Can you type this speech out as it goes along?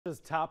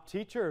Top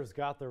teachers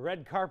got the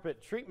red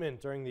carpet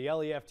treatment during the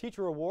LEF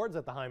Teacher Awards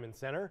at the Hyman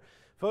Center.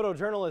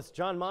 Photojournalist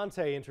John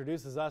Monte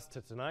introduces us to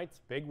tonight's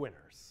big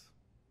winners.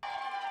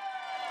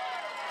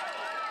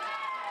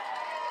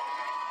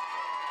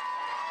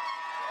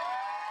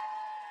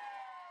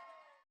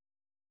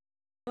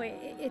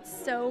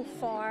 It's so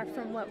far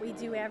from what we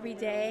do every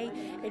day.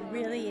 It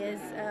really is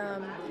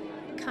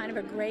kind of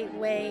a great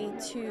way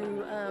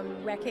to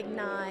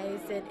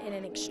recognize it in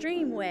an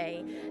extreme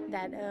way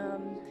that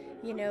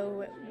you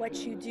know, what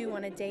you do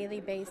on a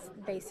daily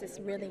basis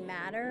really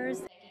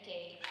matters.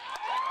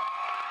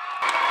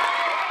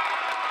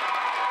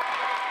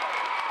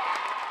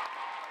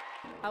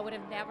 I would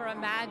have never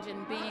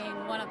imagined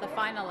being one of the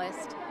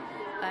finalists,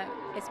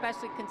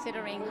 especially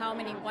considering how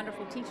many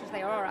wonderful teachers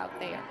there are out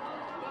there.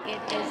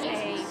 It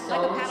is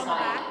like a pat on the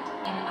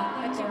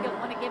back that you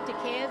want to give to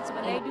kids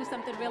when they do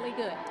something really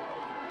good.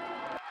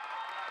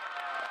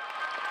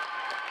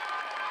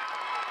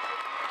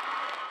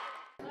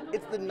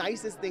 It's the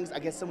nicest things I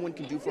guess someone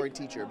can do for a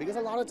teacher, because a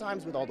lot of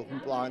times with all the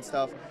hoopla and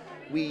stuff,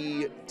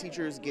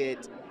 teachers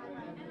get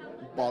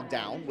bogged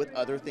down with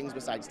other things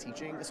besides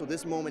teaching. So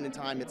this moment in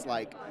time, it's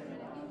like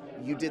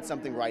you did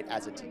something right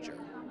as a teacher.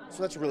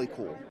 So that's really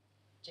cool.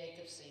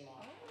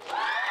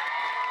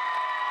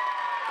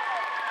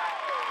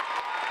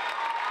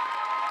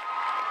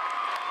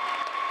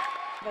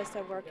 Most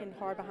are working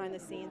hard behind the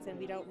scenes and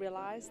we don't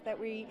realize that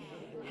we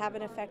have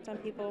an effect on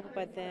people,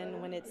 but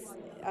then when it's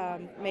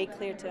made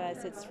clear to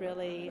us, it's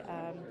really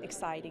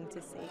exciting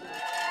to see.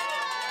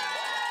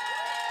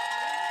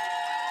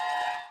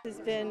 It's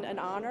been an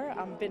honor.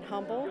 I've been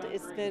humbled.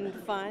 It's been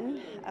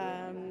fun,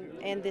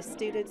 and the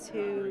students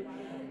who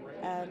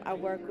I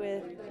work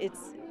with,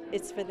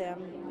 it's for them.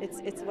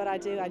 It's what I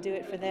do. I do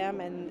it for them,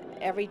 and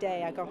every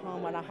day I go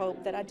home and I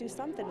hope that I do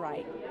something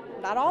right.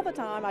 Not all the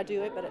time I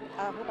do it, but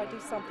I hope I do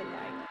something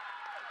right.